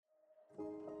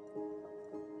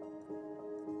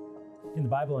In the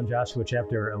Bible, in Joshua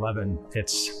chapter 11,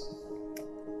 it's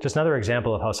just another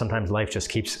example of how sometimes life just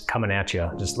keeps coming at you.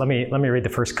 Just let me read the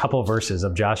first couple verses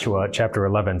of Joshua chapter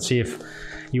 11. See if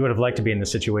you would have liked to be in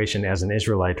this situation as an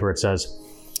Israelite, where it says,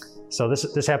 so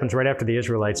this happens right after the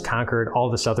Israelites conquered all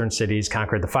the southern cities,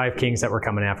 conquered the 5 kings that were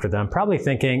coming after them, probably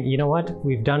thinking, you know what,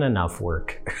 we've done enough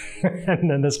work. And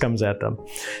then this comes at them.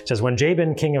 It says, when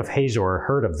Jabin, king of Hazor,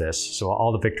 heard of this, so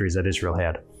all the victories that Israel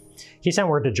had, he sent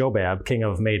word to Jobab, king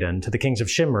of Madon, to the kings of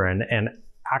Shimron and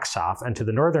Aksaph, and to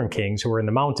the northern kings who were in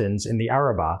the mountains in the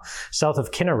Arabah, south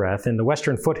of Kinnereth, in the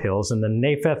western foothills, in the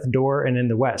Napheth Dor, and in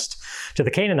the west, to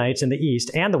the Canaanites in the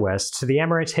east and the west, to the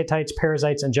Amorites, Hittites,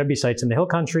 Perizzites, and Jebusites in the hill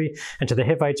country, and to the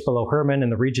Hivites below Hermon in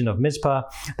the region of Mizpah.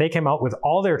 They came out with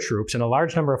all their troops and a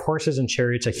large number of horses and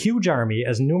chariots, a huge army,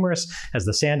 as numerous as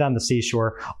the sand on the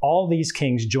seashore. All these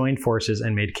kings joined forces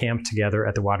and made camp together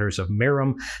at the waters of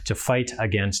Merom to fight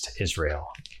against Israel.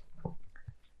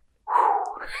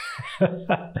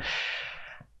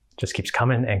 Just keeps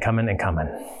coming and coming and coming.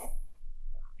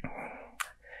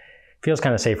 Feels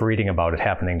kind of safe reading about it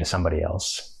happening to somebody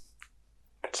else.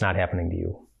 It's not happening to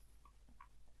you.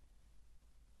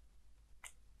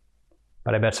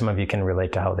 But I bet some of you can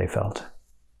relate to how they felt.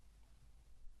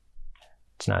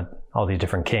 It's not all these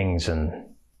different kings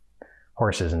and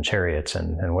horses and chariots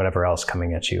and whatever else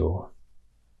coming at you.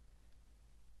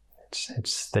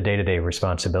 It's the day-to-day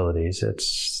responsibilities.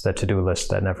 It's the to-do list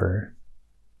that never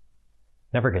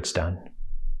gets done.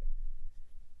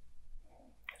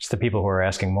 It's the people who are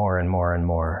asking more and more and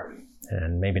more,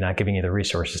 and maybe not giving you the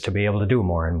resources to be able to do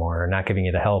more and more, or not giving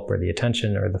you the help or the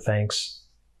attention or the thanks.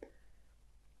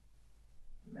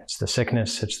 It's the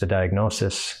sickness, it's the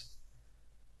diagnosis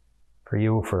for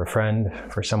you, for a friend,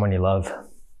 for someone you love.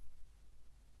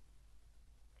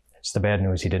 It's the bad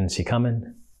news you didn't see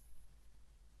coming.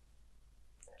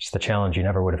 It's the challenge you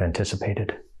never would have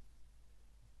anticipated.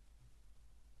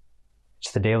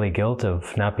 It's the daily guilt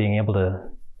of not being able to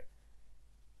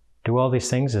do all these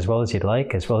things as well as you'd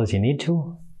like, as well as you need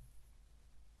to.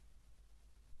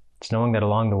 It's knowing that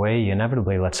along the way you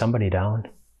inevitably let somebody down,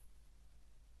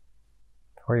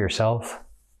 or yourself,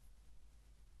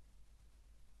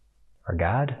 or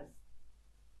God.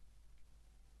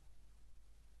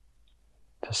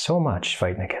 There's so much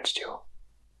fighting against you.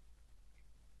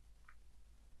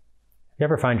 If you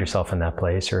ever find yourself in that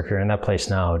place, or if you're in that place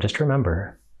now, just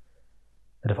remember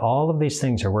that if all of these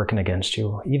things are working against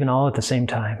you, even all at the same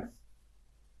time,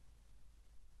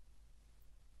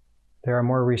 there are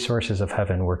more resources of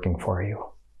heaven working for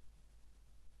you.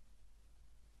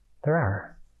 There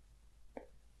are.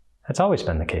 That's always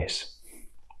been the case.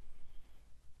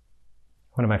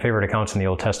 One of my favorite accounts in the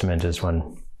Old Testament is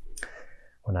when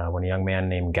a young man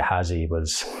named Gehazi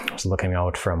was looking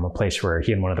out from a place where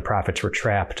he and one of the prophets were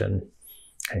trapped, and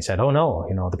he said, oh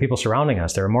no, the people surrounding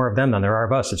us, there are more of them than there are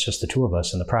of us. It's just the 2 of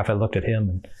us. And the prophet looked at him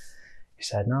and he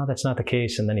said, no, that's not the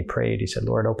case. And then he prayed. He said,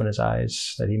 Lord, open his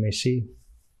eyes that he may see.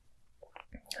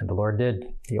 And the Lord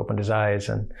did. He opened his eyes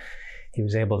and he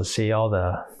was able to see all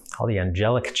the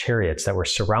angelic chariots that were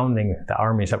surrounding the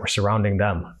armies that were surrounding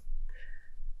them.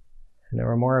 And there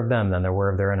were more of them than there were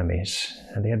of their enemies.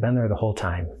 And they had been there the whole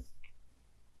time.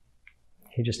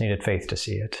 He just needed faith to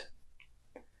see it.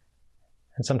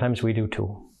 And sometimes we do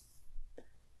too.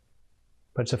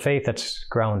 But it's a faith that's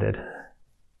grounded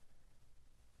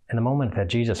in the moment that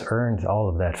Jesus earned all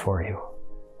of that for you.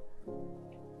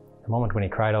 The moment when he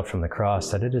cried out from the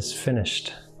cross that it is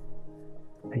finished.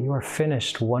 That you are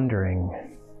finished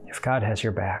wondering if God has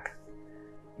your back.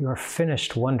 You are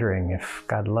finished wondering if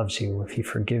God loves you, if he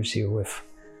forgives you, if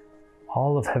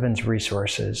all of heaven's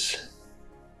resources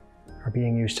are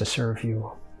being used to serve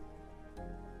you.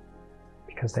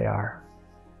 Because they are.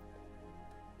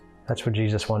 That's what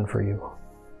Jesus won for you.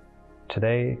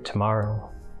 Today, tomorrow,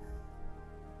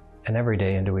 and every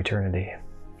day into eternity.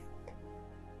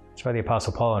 That's why the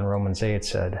Apostle Paul in Romans 8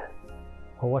 said,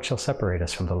 well, what shall separate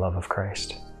us from the love of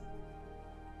Christ?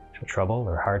 Shall trouble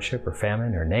or hardship or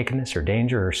famine or nakedness or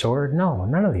danger or sword? No,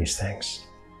 none of these things.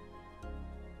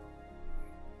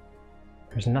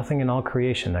 There's nothing in all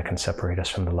creation that can separate us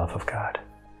from the love of God,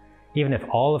 even if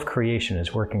all of creation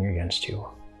is working against you.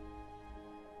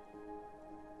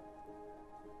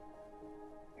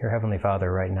 Your Heavenly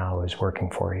Father right now is working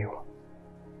for you.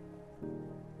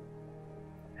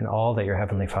 And all that your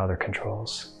Heavenly Father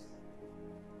controls,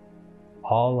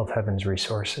 all of heaven's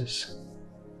resources,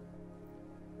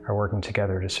 are working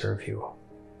together to serve you.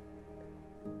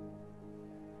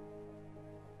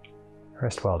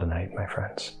 Rest well tonight, my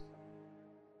friends.